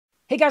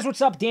Hey guys,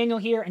 what's up? Daniel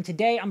here, and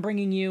today I'm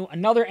bringing you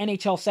another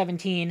NHL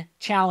 17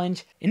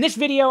 challenge. In this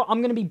video,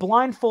 I'm going to be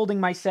blindfolding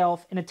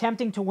myself and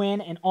attempting to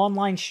win an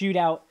online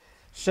shootout.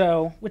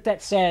 So, with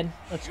that said,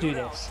 let's do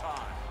this.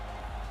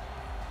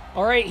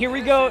 Alright, here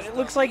we go. It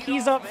looks like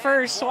he's up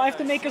first, so I have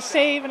to make a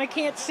save, and I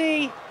can't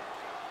see.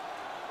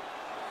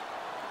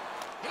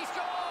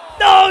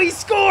 No, he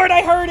scored!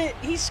 I heard it!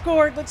 He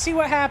scored. Let's see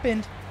what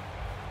happened.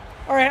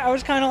 Alright, I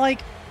was kind of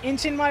like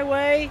inching my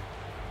way.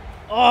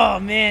 Oh,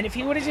 man, if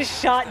he would have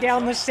just shot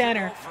down the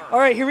center. All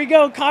right, here we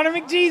go. Connor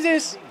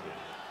McJesus.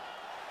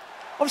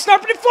 I'm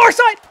snapping it far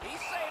side.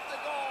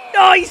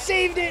 No, he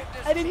saved it.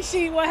 I didn't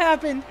see what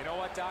happened.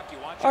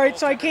 All right,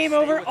 so I came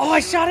over. Oh, I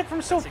shot it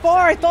from so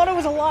far. I thought it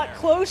was a lot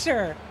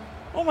closer.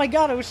 Oh, my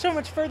God, it was so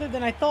much further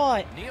than I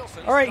thought.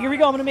 All right, here we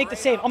go. I'm going to make the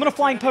save. I'm going to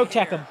flying poke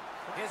check him.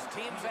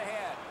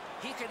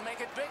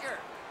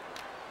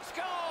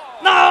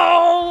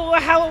 No!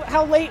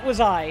 How late was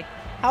I?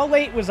 How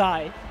late was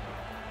I?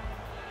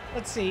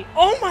 Let's see.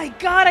 Oh my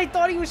God, I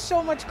thought he was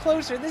so much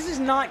closer. This is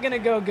not going to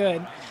go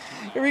good.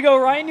 Here we go,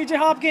 Ryan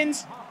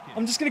Nugent-Hopkins.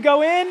 I'm just going to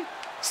go in.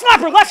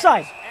 Slapper, left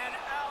side.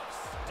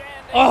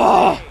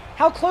 Oh,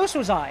 how close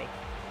was I?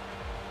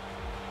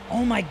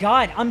 Oh my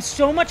God, I'm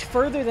so much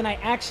further than I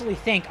actually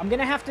think. I'm going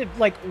to have to,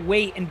 like,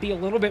 wait and be a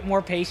little bit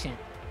more patient.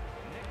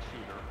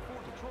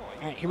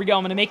 All right, here we go.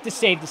 I'm going to make this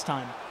save this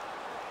time.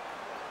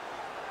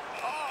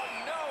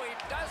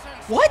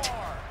 What?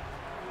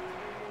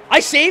 I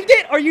saved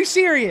it? Are you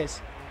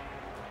serious?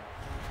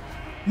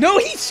 No,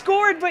 he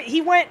scored, but he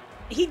went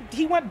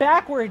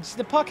backwards.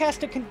 The puck has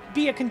to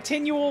be a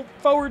continual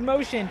forward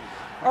motion.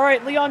 All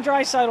right, Leon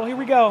Draisaitl, here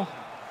we go.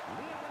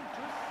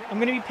 I'm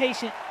going to be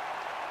patient.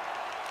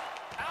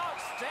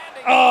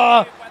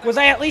 Was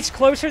I at least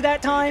closer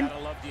that time?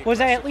 Was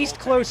I at least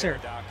closer?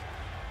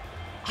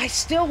 I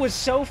still was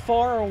so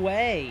far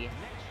away.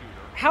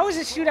 How is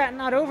this shootout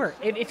not over?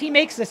 If he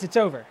makes this, it's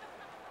over.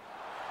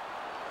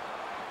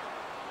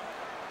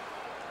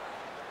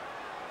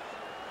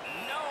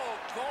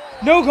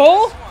 No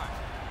goal?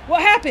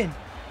 What happened?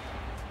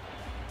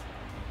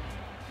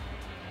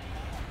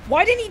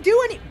 Why didn't he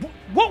do any?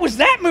 What was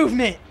that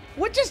movement?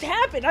 What just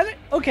happened?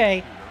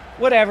 Okay,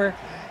 whatever.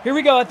 Here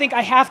we go. I think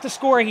I have to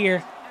score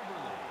here.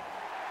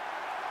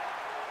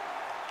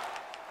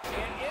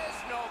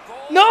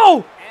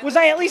 No! Was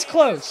I at least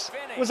close?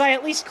 Was I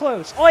at least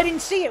close? Oh, I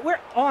didn't see it.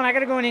 Oh, and I got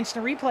to go in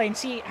instant replay and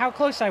see how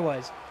close I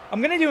was.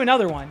 I'm going to do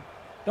another one.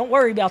 Don't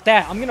worry about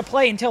that. I'm going to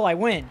play until I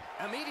win.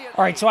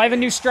 All right, so I have a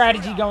new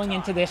strategy going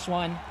into this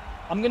one.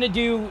 I'm going to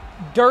do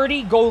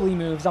dirty goalie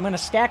moves. I'm going to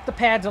stack the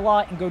pads a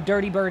lot and go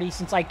dirty birdie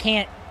since I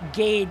can't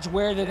gauge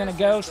where they're going to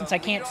go, since I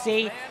can't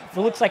see. It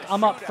looks like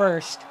I'm up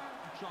first.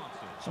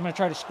 So I'm going to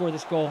try to score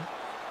this goal.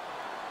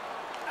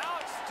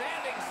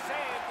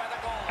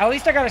 At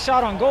least I got a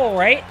shot on goal,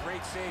 right?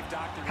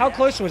 How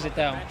close was it,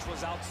 though?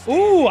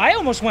 Ooh, I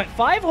almost went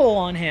 5-hole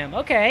on him.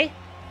 Okay.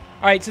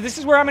 All right, so this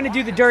is where I'm going to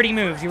do the dirty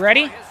moves. You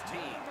ready?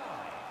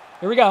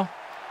 Here we go.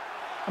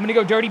 I'm going to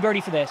go dirty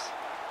birdie for this.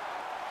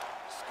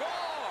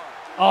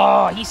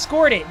 Oh, he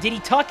scored it. Did he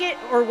tuck it,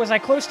 or was I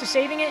close to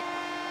saving it?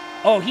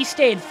 Oh, he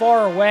stayed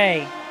far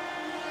away.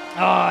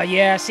 Oh,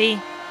 yeah, see?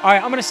 All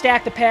right, I'm going to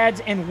stack the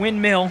pads and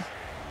windmill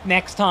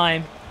next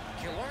time.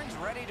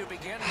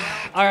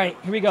 All right,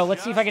 here we go.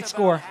 Let's see if I can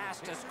score.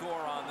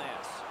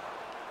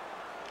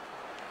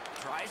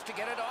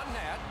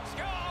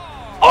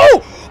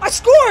 Oh, I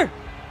scored!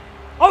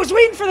 I was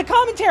waiting for the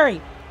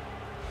commentary.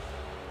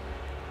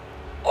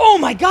 Oh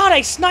my God,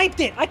 I sniped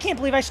it. I can't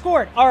believe I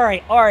scored. All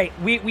right.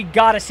 We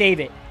got to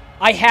save it.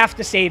 I have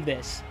to save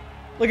this.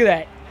 Look at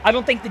that. I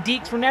don't think the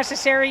dekes were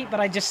necessary, but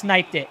I just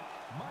sniped it.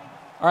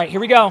 All right, here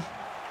we go.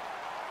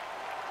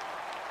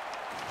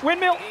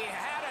 Windmill.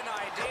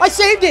 I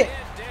saved it.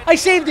 I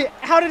saved it.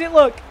 How did it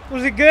look?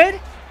 Was it good?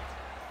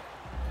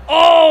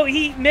 Oh,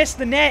 he missed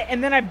the net,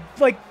 and then I,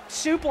 like,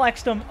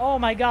 suplexed him. Oh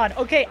my God.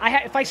 Okay,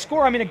 if I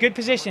score, I'm in a good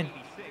position.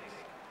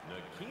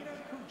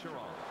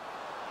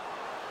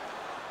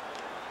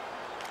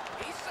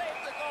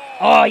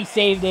 Oh, he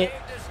saved it.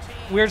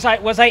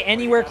 Was I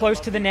anywhere close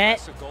to the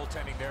net?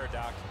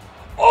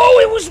 Oh,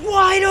 it was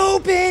wide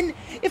open.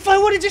 If I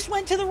would have just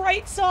went to the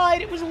right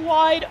side, it was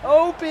wide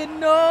open.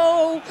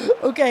 No.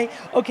 Okay,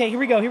 here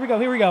we go. Did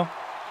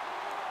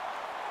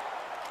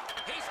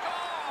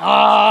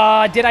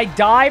I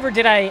dive or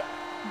did I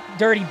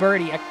dirty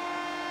birdie?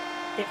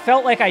 It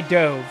felt like I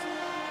dove.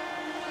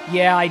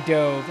 Yeah, I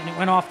dove, and it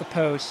went off the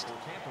post.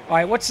 All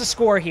right, what's the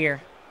score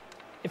here?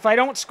 If I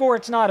don't score,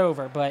 it's not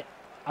over, but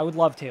I would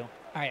love to. All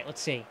right, let's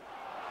see.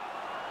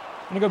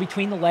 I'm going to go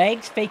between the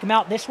legs, fake him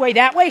out this way,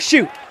 that way,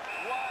 shoot.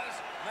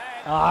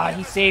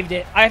 He saved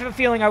it. I have a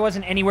feeling I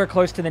wasn't anywhere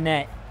close to the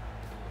net.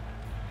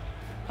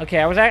 Okay,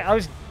 I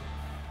was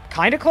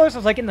kind of close. I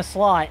was like in the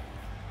slot.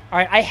 All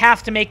right, I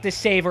have to make this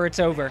save or it's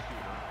over.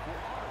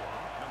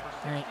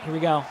 All right, here we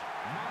go.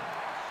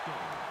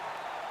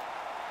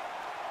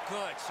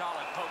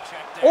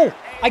 Oh,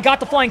 I got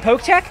the flying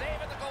poke check?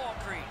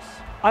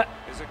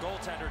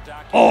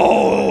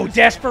 Oh,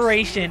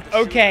 desperation.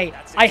 Okay,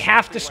 I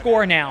have to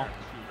score now.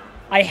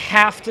 I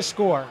have to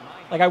score.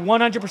 Like, I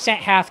 100%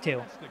 have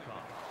to.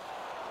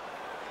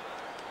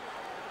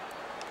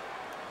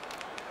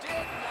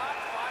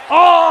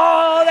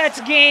 Oh,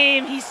 that's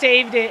game. He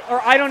saved it. Or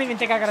I don't even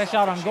think I got a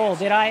shot on goal,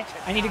 did I?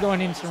 I need to go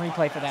in instant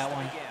replay for that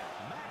one.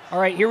 All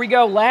right, here we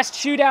go. Last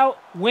shootout,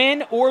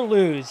 win or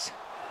lose.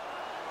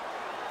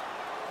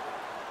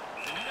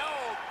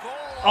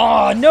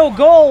 Oh, no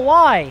goal.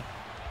 Why?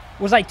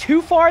 Was I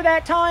too far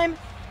that time?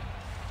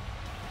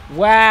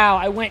 Wow,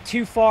 I went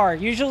too far.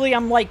 Usually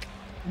I'm like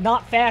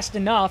not fast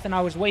enough, and I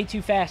was way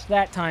too fast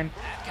that time.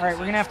 All right,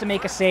 we're going to have to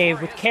make a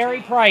save with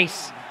Carey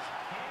Price.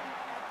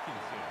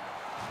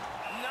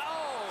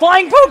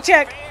 Flying poke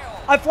check!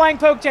 I flying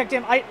poke checked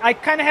him. I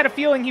kind of had a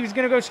feeling he was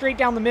going to go straight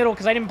down the middle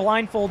because I didn't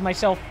blindfold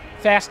myself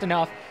fast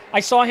enough.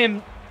 I saw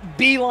him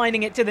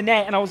beelining it to the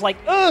net, and I was like,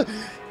 ugh!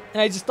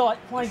 And I just thought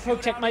flying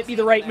poke check might be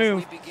the right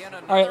move.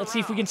 All right, let's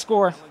see if we can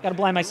score. Got to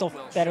blind myself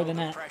better than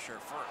that.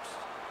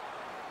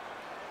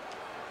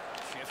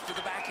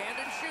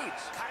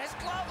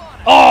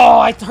 Oh,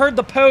 I heard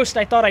the post.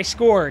 I thought I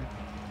scored.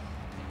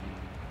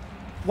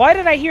 Why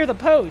did I hear the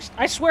post?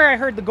 I swear I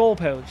heard the goal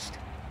post.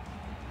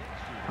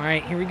 All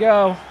right, here we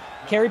go.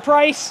 Carey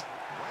Price.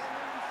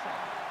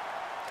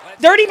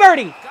 Dirty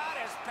birdie.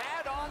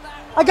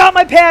 I got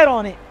my pad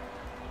on it.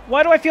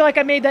 Why do I feel like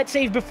I made that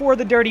save before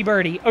the dirty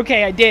birdie?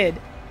 Okay, I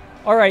did.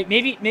 All right,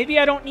 maybe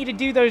I don't need to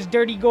do those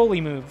dirty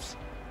goalie moves.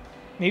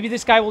 Maybe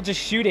this guy will just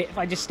shoot it. If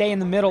I just stay in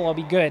the middle, I'll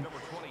be good.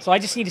 So I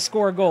just need to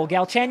score a goal.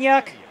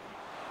 Galchenyuk.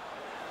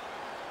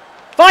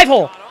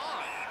 5-hole.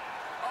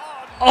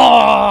 Oh,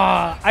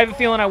 I have a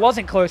feeling I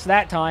wasn't close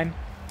that time.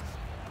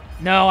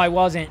 No, I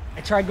wasn't.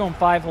 I tried going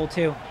 5-hole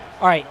too.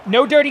 All right,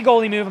 no dirty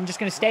goalie move. I'm just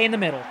going to stay in the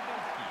middle.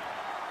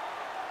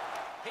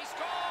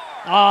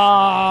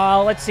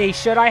 Let's see.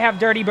 Should I have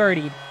dirty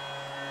birdied?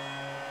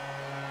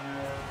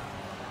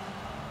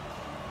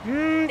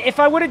 If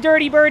I would have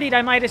dirty birdied,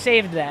 I might have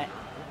saved that.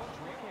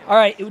 All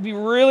right, it would be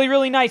really,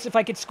 really nice if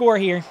I could score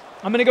here.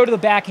 I'm going to go to the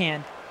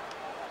backhand.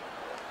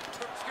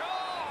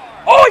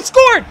 Oh, I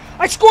scored!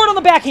 I scored on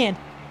the backhand.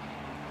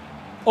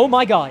 Oh,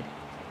 my God.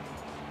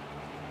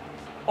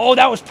 Oh,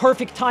 that was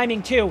perfect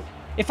timing, too.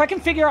 If I can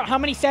figure out how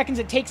many seconds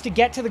it takes to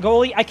get to the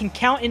goalie, I can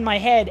count in my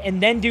head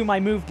and then do my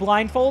move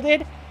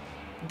blindfolded.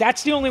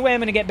 That's the only way I'm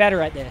going to get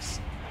better at this.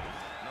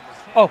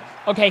 Oh,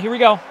 okay, here we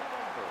go.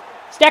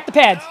 Stack the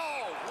pads.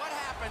 What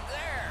happened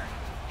there?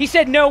 He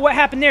said no, what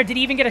happened there? Did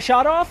he even get a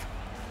shot off?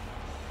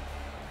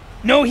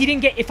 No, he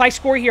didn't get... If I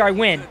score here, I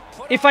win.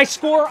 If I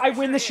score, I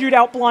win the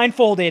shootout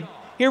blindfolded.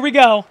 Here we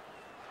go.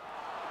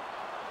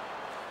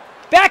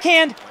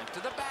 Backhand. Went to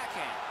the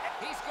backhand.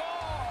 He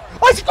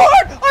scored. I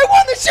scored! I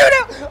won the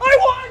shootout! I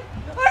won!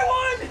 I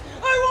won!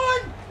 I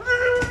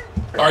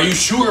won! Are you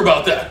sure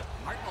about that?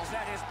 Hartnell's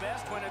at his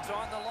best when it's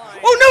on the line.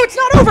 Oh, no, it's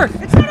not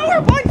over! It's not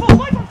over! Blindfold!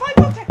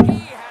 Blindfold! Check! He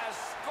has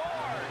scored.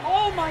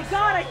 Oh, my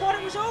God, I thought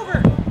it was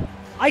over.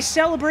 I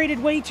celebrated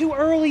way too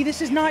early.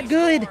 This is not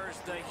good.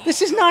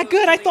 This is not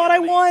good. I thought I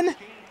won.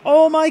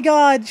 Oh, my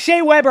God.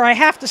 Shea Weber, I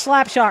have to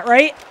slap shot,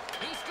 right?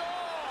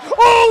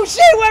 Oh,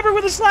 Shea Weber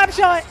with a slap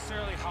shot.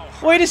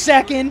 Wait a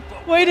second.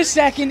 Wait a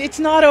second. It's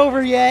not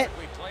over yet.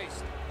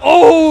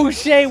 Oh,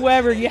 Shea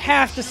Weber, you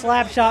have to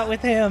slap shot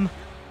with him.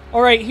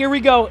 All right, here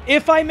we go.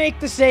 If I make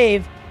the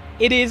save,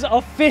 it is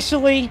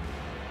officially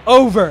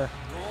over.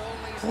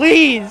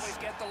 Please.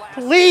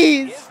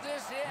 Please.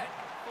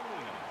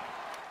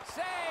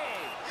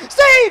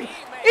 Save!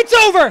 It's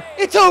over!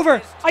 It's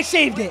over! I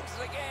saved it.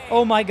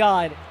 Oh, my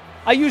God.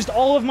 I used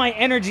all of my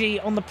energy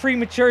on the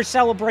premature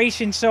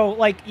celebration, so,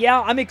 like,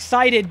 yeah, I'm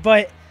excited,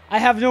 but I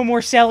have no more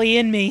Selly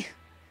in me.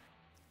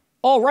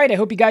 Alright, I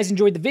hope you guys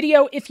enjoyed the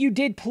video. If you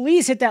did,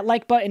 please hit that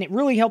like button. It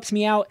really helps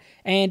me out.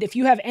 And if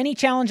you have any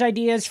challenge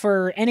ideas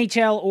for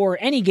NHL or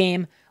any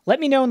game, let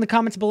me know in the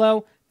comments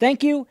below.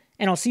 Thank you,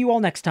 and I'll see you all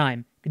next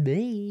time.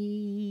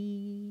 Goodbye.